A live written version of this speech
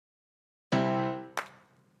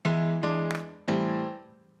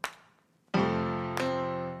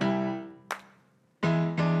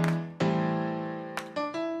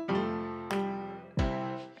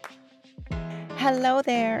Hello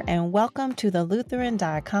there, and welcome to the Lutheran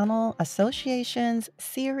Diaconal Association's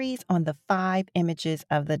series on the 5 images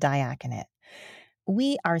of the diaconate.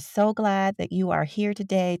 We are so glad that you are here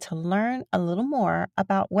today to learn a little more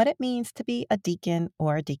about what it means to be a deacon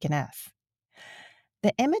or a deaconess.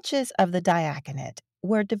 The images of the diaconate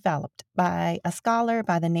were developed by a scholar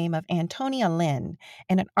by the name of Antonia Lynn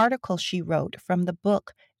in an article she wrote from the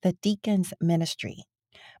book The Deacon's Ministry.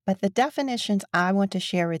 But the definitions I want to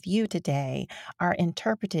share with you today are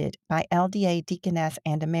interpreted by LDA Deaconess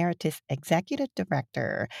and Emeritus Executive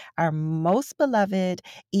Director, our most beloved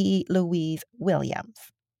E. Louise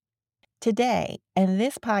Williams. Today, in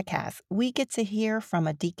this podcast, we get to hear from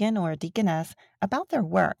a deacon or a deaconess about their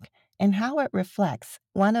work and how it reflects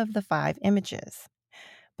one of the 5 images.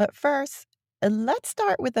 But first, let's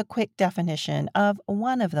start with a quick definition of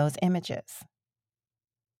one of those images.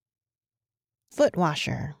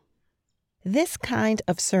 Footwasher. This kind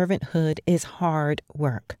of servanthood is hard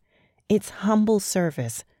work. It's humble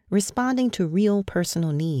service, responding to real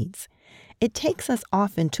personal needs. It takes us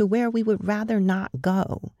often to where we would rather not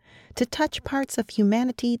go, to touch parts of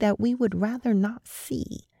humanity that we would rather not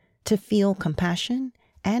see, to feel compassion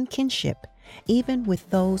and kinship, even with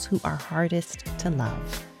those who are hardest to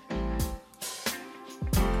love.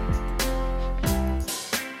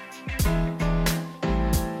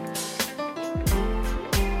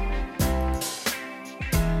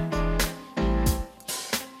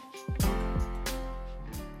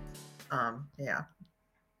 Yeah.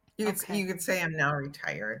 Okay. You could say I'm now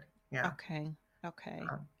retired. Yeah. Okay.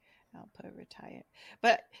 Um, I'll put retired.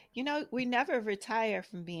 But we never retire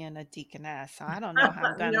from being a deaconess. So I don't know how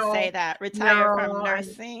I'm going to say no, that. Retire from no.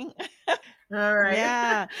 nursing. All right.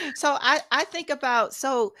 Yeah. So I think about,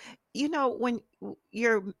 when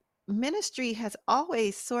your ministry has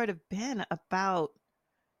always sort of been about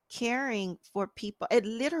caring for people. It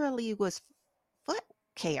literally was foot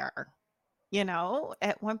care.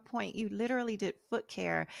 At one point you literally did foot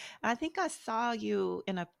care. I think I saw you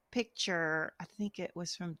in a picture. I think it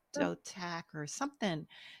was from Dotac or something.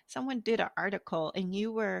 Someone did an article and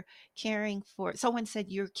you were someone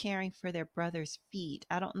said you're caring for their brother's feet.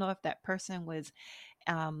 I don't know if that person was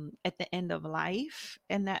at the end of life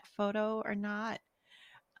in that photo or not.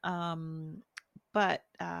 Um, but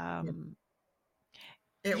yeah,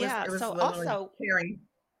 It was so literally also, caring.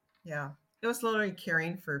 Yeah. It was literally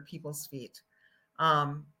caring for people's feet.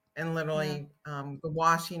 Um, and yeah. literally the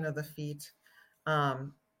washing of the feet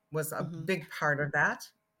was a Hmm. big part of that.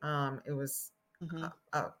 It was Hmm.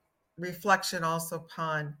 a reflection also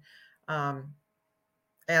upon um,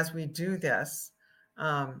 as we do this,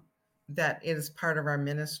 um, that it is part of our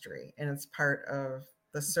ministry and it's part of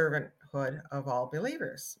the servanthood of all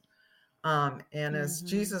believers. And as Hmm.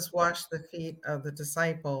 Jesus washed the feet of the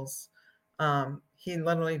disciples, he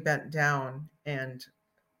literally bent down and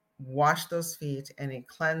washed those feet and he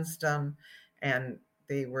cleansed them, and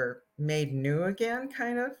they were made new again,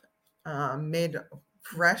 kind of made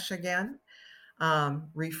fresh again,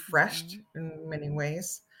 refreshed Hmm. in many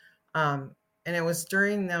ways. Um, and it was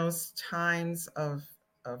during those times of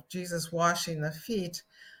Jesus washing the feet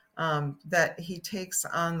that he takes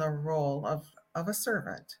on the role of a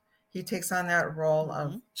servant. He takes on that role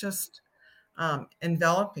of Hmm. just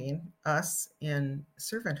enveloping us in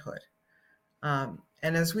servanthood.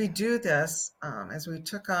 And as we Yeah. do this, as we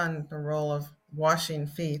took on the role of washing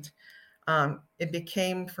feet, it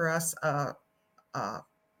became for us a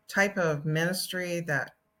type of ministry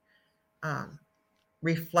that um,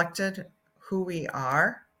 reflected who we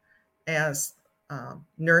are as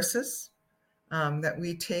nurses, that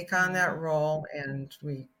we take on that Hmm. role and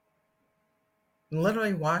we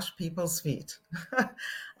literally wash people's feet.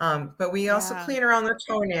 But we also Yeah. clean around the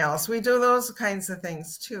toenails. We do those kinds of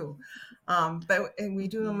things too. And we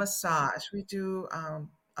do a Hmm. massage. We do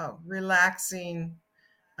relaxing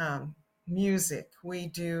music. We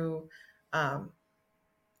do um,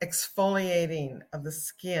 exfoliating of the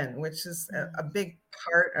skin, which is a Hmm. big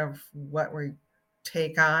part of what we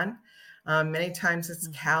take on. Many times it's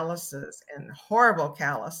Hmm. calluses and horrible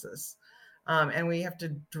calluses. And we have to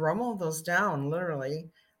drummel those down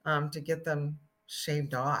literally to get them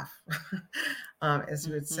shaved off, as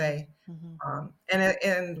you would Hmm. say. Hmm.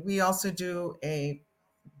 And we also do a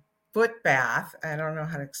foot bath. I don't know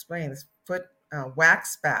how to explain this foot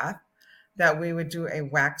wax bath, that we would do a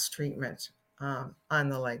wax treatment on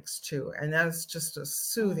the legs too. And that's just a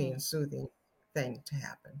Mm. soothing thing to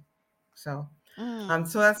happen. So, Mm.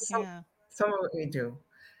 so that's Yeah. some of what we do.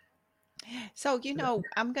 So,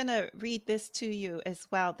 I'm gonna read this to you as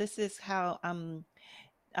well. This is how um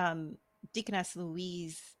Deaconess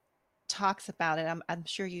Louise talks about it. I'm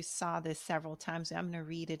sure you saw this several times. I'm going to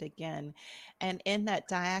read it again. And in that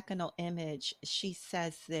diaconal image, she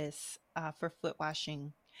says this for foot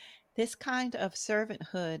washing: this kind of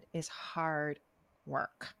servanthood is hard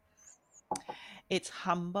work. It's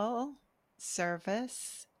humble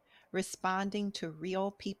service, responding to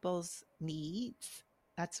real people's needs.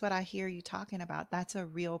 That's what I hear you talking about. That's a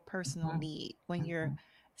real personal Mhm, need when you're, mhm,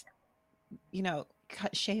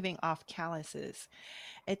 shaving off calluses.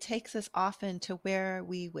 It takes us often to where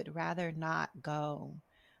we would rather not go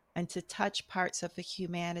and to touch parts of the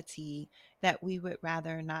humanity that we would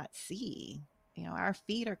rather not see. Our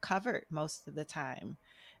feet are covered most of the time.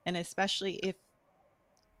 And especially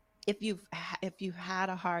if you've had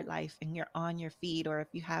a hard life and you're on your feet, or if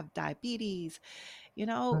you have diabetes, you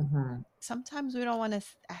know, mhm. sometimes we don't want to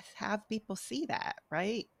have people see that,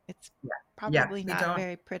 right? It's Yeah, yeah, probably we not don't.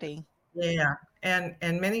 very pretty. Yeah, and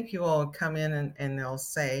many people come in and they'll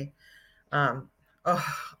say, um, "Oh,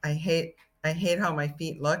 I hate how my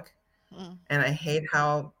feet look, Mm, and I hate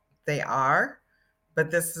how they are,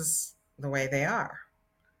 but this is the way they are."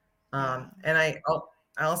 yeah. And I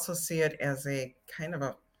also see it as a kind of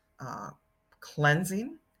a uh,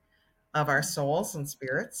 cleansing of our Mm, souls and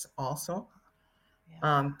spirits also, yeah.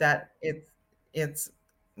 that it's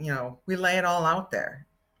we lay it all out there.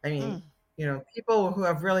 I Mm, mean, people who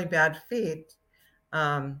have really bad feet,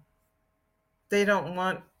 um, they don't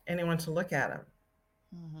want anyone to look at them.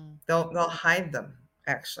 mm-hmm, They'll hide them,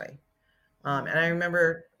 actually. And I mm,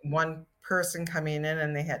 remember one person coming in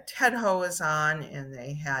and they had Ted hose on, and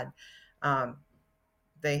um,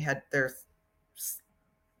 they had their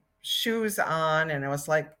shoes on, and it was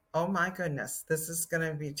like, oh my goodness, this is going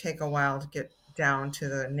to be take a while to get down to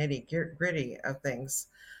the nitty gritty of things.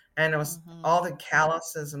 And it was mm-hmm, all the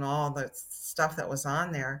calluses and all the stuff that was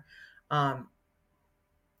on there. um,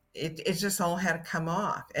 it just all had to come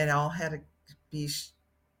off. It all had to be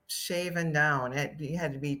shaven down. It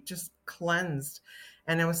had to be just cleansed,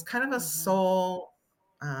 and it was kind of a mm-hmm. soul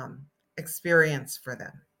experience for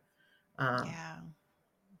them. um, Yeah.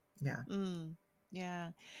 yeah. Mm,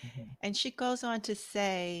 yeah. Mhm. And she goes on to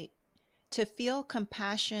say, to feel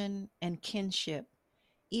compassion and kinship,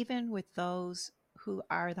 even with those who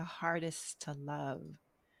are the hardest to love.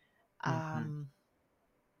 Mhm. Um,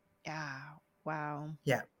 yeah, wow.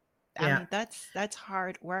 Yeah, I yeah. mean, that's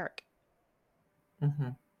hard work.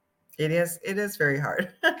 Mhm. It is very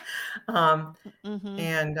hard. um, Mm-hmm.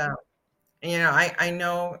 and I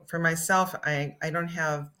know for myself, I don't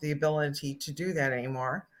have the ability to do that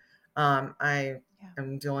anymore. I Yeah.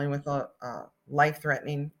 am dealing with a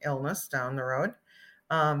life-threatening illness down the road.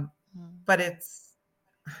 um, Mm, but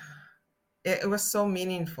it was so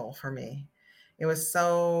meaningful for me. It was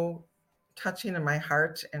so touching in my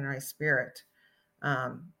heart and my spirit.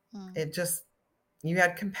 um, mm, it just You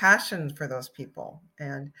had compassion for those people.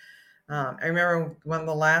 And I yeah. remember one of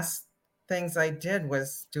the last things I did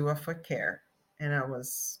was do a foot care, and it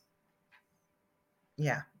was,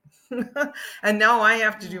 yeah. And now I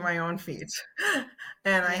have to do Mm, my own feet,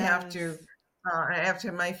 and yes. I have to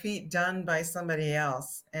have my feet done by somebody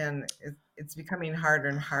else, and it's becoming harder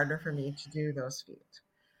and harder for me to do those feet.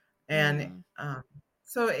 And Mm,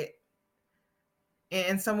 so,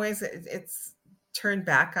 in some ways, it's turned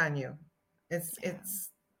back on you. yeah.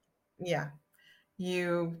 It's Yeah.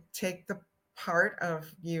 You take the part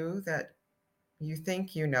of you that you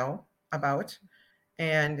think you know about,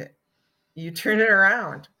 and you turn it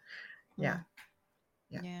around. Yeah, Mm,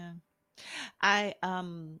 yeah. yeah. I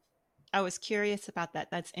I was curious about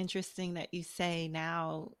that. That's interesting that you say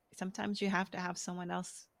now sometimes you have to have someone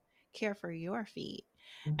else care for your feet.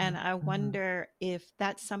 And Mhm, I mhm, wonder if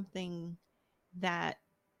that's something that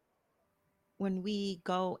when we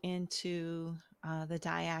go into the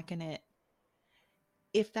diaconate,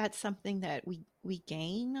 if that's something that we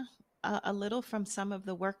gain a little from some of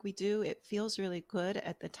the work we do. It feels really good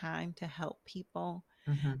at the time to help people.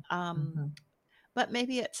 mhm, Um, mhm. but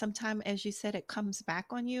maybe at some time, as you said, it comes back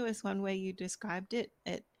on you, is one way you described it.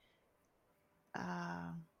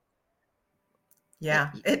 Uh, it,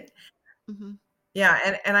 Yeah, mhm,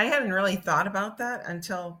 yeah, and I hadn't really thought about that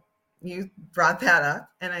until you brought that up,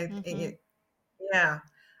 and mhm, yeah,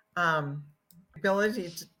 ability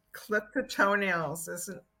to clip the toenails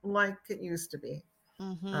isn't like it used to be.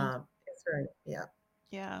 mhm, It's very, yeah,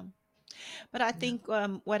 yeah. But I yeah. think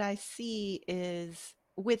what I see is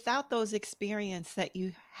without those experience that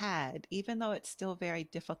you had, even though it's still very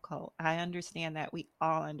difficult, I understand that. We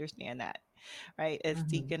all understand that, right? As Mhm,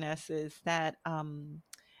 deaconesses, that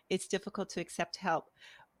it's difficult to accept help,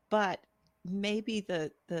 but maybe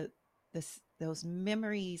the those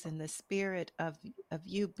memories and the spirit of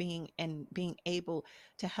you being able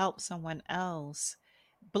to help someone else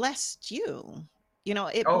blessed you. You know,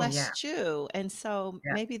 it Oh yeah, blessed you. And so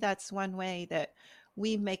yeah. maybe that's one way that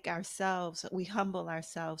we humble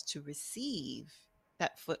ourselves to receive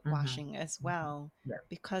that foot Hmm. washing as well, Yeah,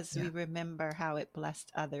 because we yeah, remember how it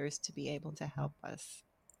blessed others to be able to mhm, help us.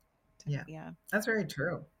 yeah. Yeah. That's very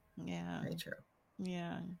true. Yeah. Very true.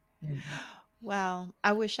 Yeah. Yeah. Well,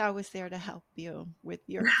 I wish I was there to help you with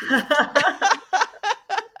your feet.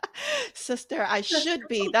 Sister, I should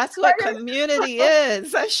be. That's what community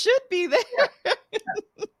is. I should be Yeah. there.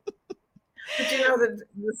 But you know, the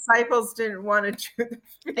disciples didn't want to do the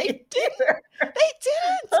They feet didn't. either. They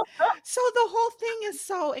didn't. So the whole thing is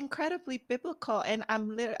so incredibly biblical, and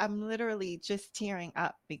I'm literally just tearing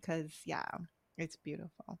up because yeah, it's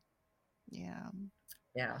beautiful. Yeah.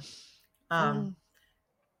 Yeah. Um,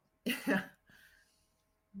 Mm,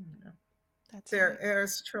 yeah. that's right.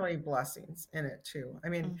 There's truly blessings in it too. I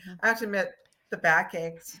mean, Hmm. I have to admit, the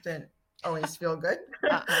backaches didn't always feel good,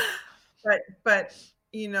 Uh-uh. but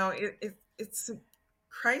you know, it's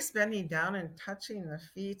Christ bending down and touching the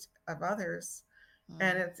feet of others,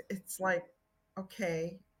 and Mm, it's like,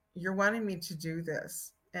 okay, you're wanting me to do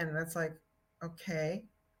this, and it's like, okay,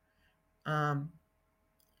 um,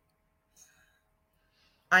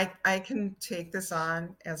 I can take this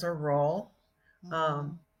on as a role, um,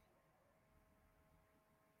 mhm,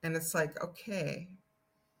 and it's like, okay,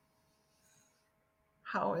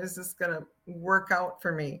 how is this gonna work out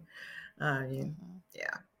for me? I mean, mhm,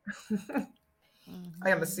 yeah. I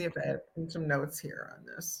got to mhm. see if I have some notes here on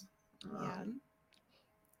this. Yeah.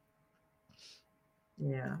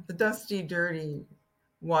 Yeah, the dusty, dirty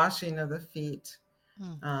washing of the feet,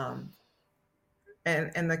 Mm, um,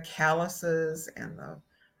 and the calluses and the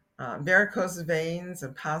varicose veins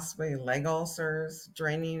and possibly leg ulcers,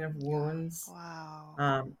 draining of yeah. wounds. Wow.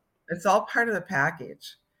 Um, it's all part of the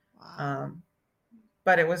package. Wow. Um,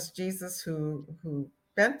 but it was Jesus who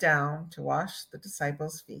bent down to wash the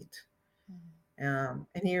disciples' feet, Mm,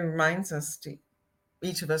 and he reminds us to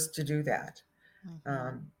each of us to do that.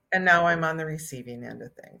 mhm. And now I'm on the receiving end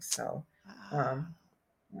of things. So, Ah. um,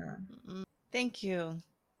 yeah. Mm. Thank you.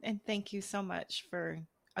 And thank you so much for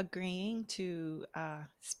agreeing to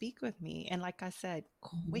speak with me. And like I said,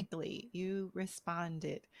 Mhm. quickly you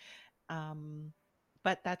responded. Um,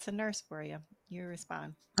 but that's a nurse for you. You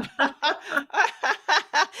respond.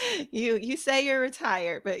 You say you're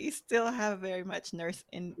retired, but you still have very much nurse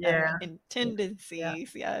Yeah, in yeah, yeah.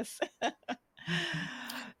 tendencies. Yes. Mhm.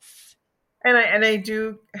 And I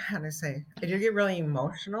do, how to say, I do get really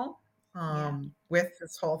emotional Yeah. with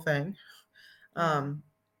this whole thing. Yeah. Um,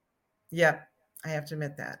 yeah, I have to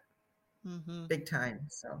admit that Mm-hmm. big time.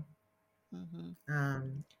 So, Mm-hmm.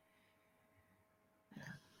 um,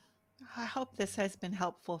 I hope this has been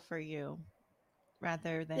helpful for you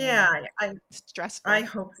rather yeah, than I stressful.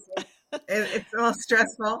 hope so. It's a little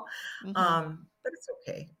stressful, Hmm. but it's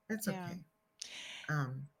okay. It's Yeah. okay.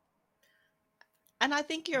 Um, And I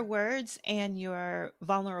think your words and your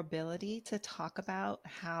vulnerability to talk about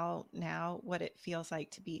how now what it feels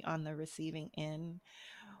like to be on the receiving end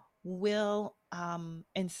will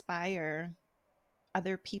inspire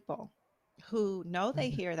other people who know they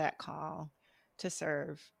mhm, hear that call to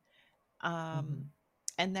serve, um, mhm,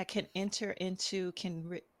 and that can answer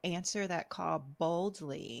that call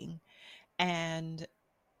boldly, and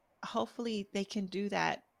hopefully they can do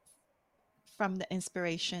that from the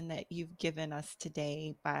inspiration that you've given us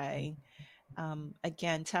today by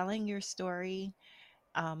again telling your story,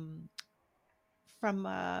 um, from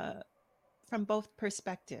from both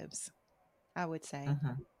perspectives, I would say.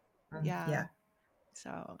 mhm, mhm, Yeah. yeah.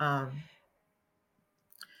 So. Um,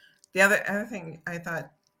 the other thing I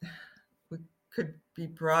thought we could be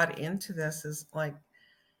brought into this is like,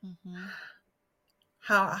 Hmm.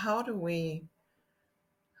 how do we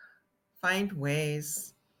find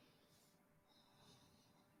ways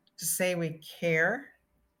to say we care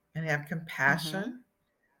and have Hmm. compassion,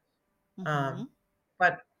 Hmm. um,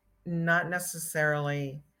 but not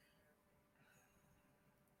necessarily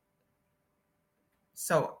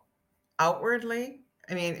so outwardly.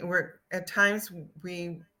 I mean, we're at times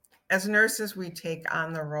we, as nurses, we take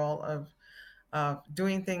on the role of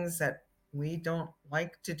doing things that we don't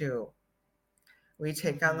like to do. We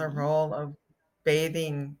take on the Hmm. role of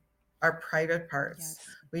bathing our private parts.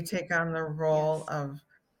 Yes. We take on the role Yes. of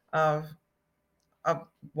of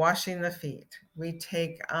washing the feet. We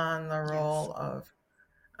take on the Yes. role of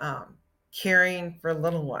um, caring for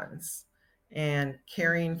little ones and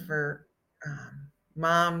caring Hmm. for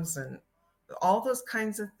moms and all those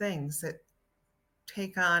kinds of things that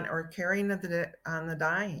take on or caring on the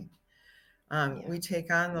dying. Yeah. We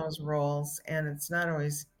take on those roles, and it's not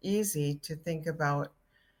always easy to think about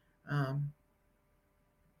um,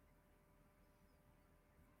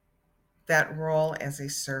 that role as a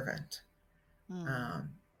servant, Mm.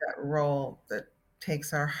 that role that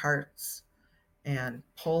takes our hearts and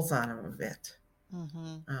pulls on them a bit.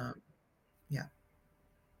 Mhm. Um, yeah.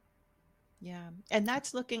 Yeah. And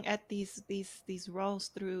that's looking at these roles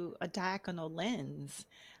through a diaconal lens.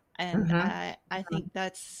 And Hmm. I think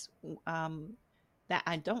that's um that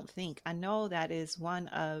I don't think I know that is one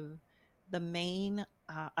of the main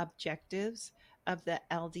objectives of the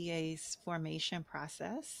LDA's formation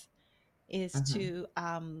process is Hmm. to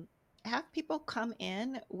have people come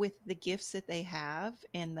in with the gifts that they have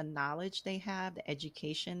and the knowledge they have, the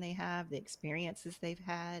education they have, the experiences they've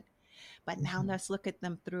had. But now Hmm. let's look at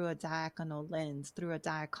them through a diaconal lens, through a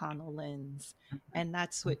diaconal lens. And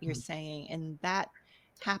that's what you're Hmm. saying. And that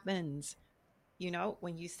happens,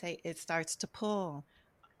 when you say it starts to pull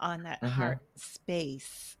on that Hmm. heart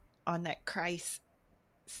space, on that Christ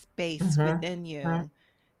space Hmm. within Hmm. you.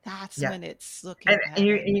 That's Yeah. when it's And looking at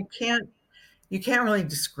you, it. and you can't really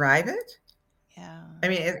describe it. Yeah. I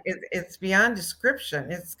mean, it's beyond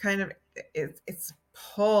description. It's kind of it's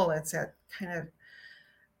pull. It's that kind of,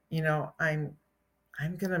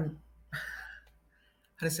 I'm gonna,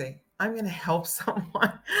 how to say, I'm gonna help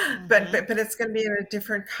someone, but Mm-hmm. but but it's gonna be in a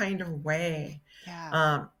different kind of way.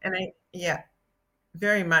 Yeah. And I yeah,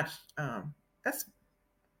 very much. That's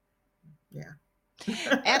yeah.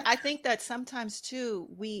 And I think that sometimes too,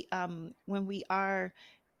 we when we are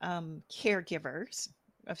caregivers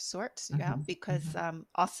of sorts, yeah, Hmm. because Hmm.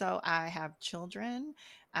 also I have children.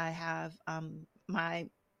 I have my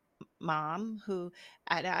mom who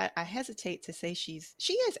I hesitate to say she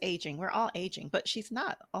is aging. We're all aging, but she's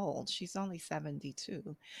not old. She's only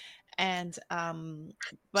 72. And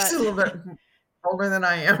She's a but little bit older than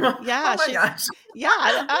I am. Oh yeah, my she's gosh. yeah,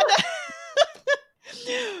 I know.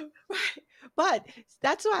 Right. But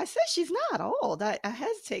that's why I say she's not old. I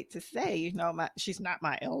hesitate to say, she's not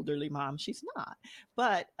my elderly mom. She's not.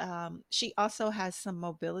 But she also has some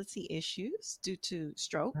mobility issues due to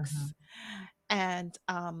strokes. Hmm. And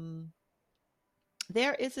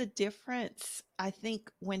there is a difference, I think,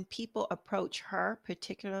 when people approach her,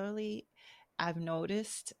 particularly, I've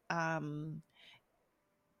noticed,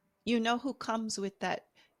 who comes with that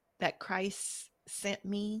Christ sent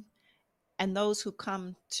me, and those who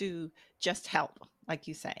come to just help, like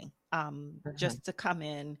you say, Hmm. just to come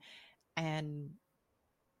in and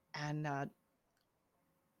and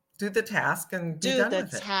Do the task and be do done the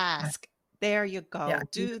with it. Yeah. task. There you Yeah. go.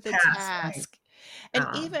 Do Do the the task. Right. task. And Um,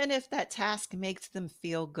 even if that task makes them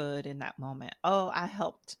feel good in that moment, oh, I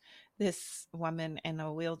helped this woman in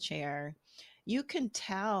a wheelchair, you can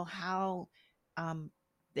tell how um,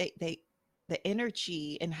 they the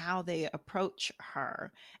energy and how they approach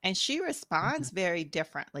her. And she mhm. responds very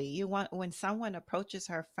differently. You want when someone approaches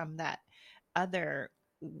her from other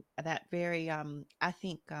that very I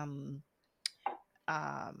think um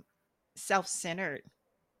self-centered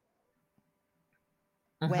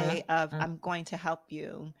way Mhm, of mm, I'm going to help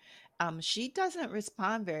you. She doesn't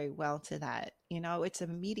respond very well to that. It's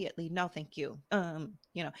immediately no, thank you. And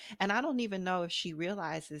I don't even know if she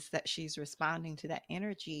realizes that she's responding to that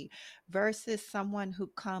energy versus someone who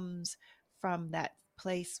comes from that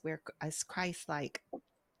place where as Christ-like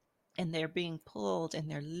and they're being pulled and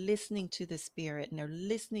they're listening to the spirit and they're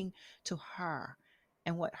listening to her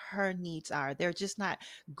and what her needs are. They're just not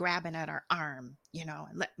grabbing at her arm,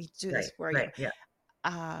 and let me do this right, for you. right, yeah.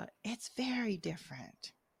 It's very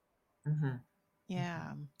different. Mhm, mhm.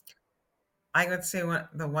 Yeah. I would say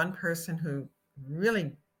the one person who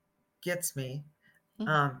really gets me, Mhm.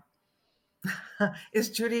 um, is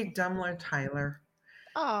Judy Dumler-Tyler.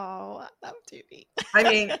 Oh, I love TV. I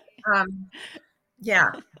mean, um,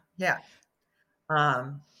 yeah, yeah.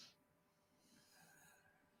 Um,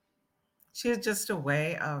 she has just a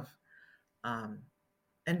way of, um,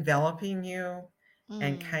 enveloping you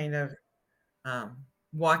and Mm, kind of,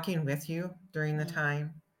 walking with you during the mm,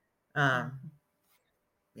 time. Um, mhm,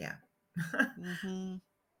 yeah. mhm.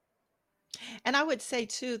 And I would say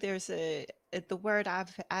too, there's the word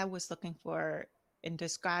I was looking for in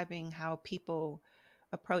describing how people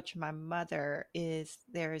approach my mother is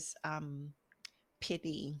there's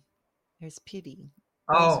pity. There's pity.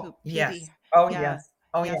 Those Oh, who pity. yes. Oh, Yeah, yes.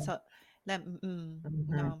 Oh, yeah. yeah. So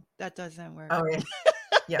Mhm. no, that doesn't work. Oh, yeah.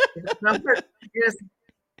 Yeah. Number is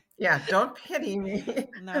yeah, don't pity me.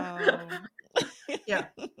 No. Yeah.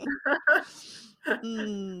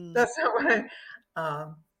 Mm, That's not what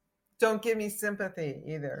don't give me sympathy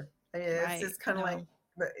either. I mean, it's right. just kind of like, No.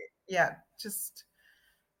 but yeah, just,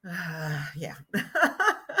 yeah.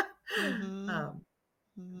 Mm-hmm.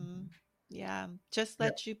 Mhm. Yeah. Just Yep.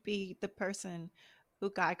 let you be the person who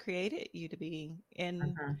God created you to be.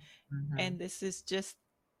 Mhm. Mhm. And this is just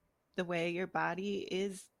the way your body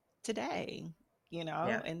is today,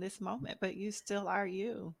 Yeah. in this moment, but you still are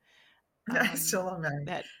you. I still am married.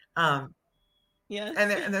 That Um, yes.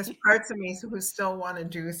 and there's parts of me who still wanna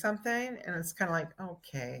do something, and it's kinda like,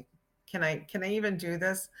 "Okay, can I even do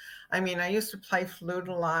this?" I mean, I used to play flute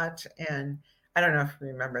a lot, and I don't know if you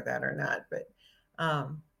remember that or not, but,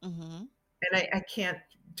 um, Mhm. and I can't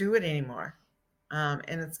do it anymore.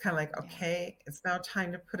 And it's kinda like, Yeah. "Okay, it's now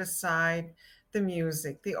time to put aside the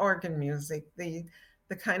music, the organ music, the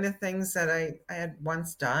kind of things that I had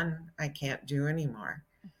once done, I can't do anymore."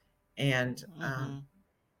 And, Mhm.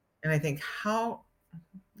 and I think, how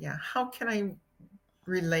can I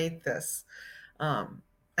relate this? Um,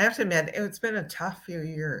 I have to admit, it's been a tough few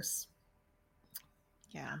years.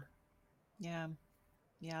 Yeah. Yeah.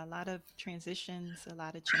 Yeah, a lot of transitions, a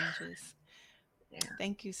lot of changes. Yeah.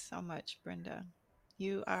 Thank you so much, Brenda.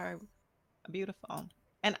 You are beautiful.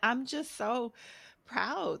 And I'm just so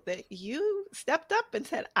proud that you stepped up and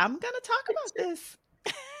said, I'm going to talk about this.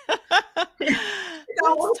 Let's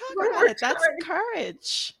No, talk one about more it. That's time.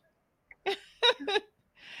 courage. That's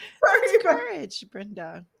Sorry, but courage,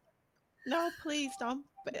 Brenda. No, please don't.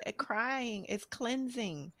 Crying is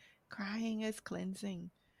cleansing. Crying is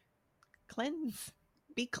cleansing. Cleanse.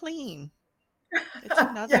 Be clean. It's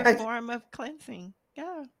another yeah, form of cleansing.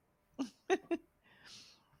 Yeah.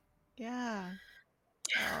 Yeah.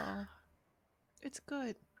 Oh, it's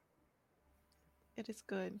good. It is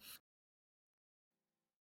good.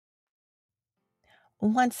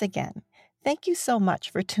 Once again, thank you so much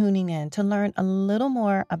for tuning in to learn a little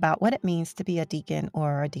more about what it means to be a deacon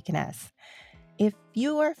or a deaconess. If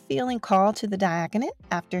you are feeling called to the diaconate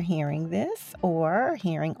after hearing this or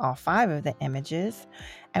hearing all 5 of the images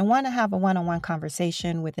and want to have a one-on-one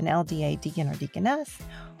conversation with an LDA deacon or deaconess,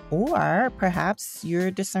 or perhaps you're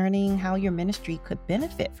discerning how your ministry could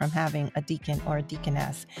benefit from having a deacon or a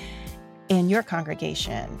deaconess in your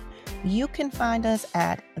congregation, you can find us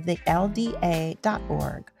at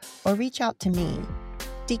thelda.org or reach out to me,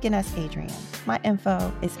 Deaconess Adrian. My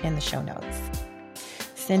info is in the show notes.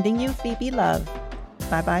 Sending you Phoebe love.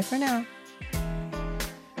 Bye bye for now.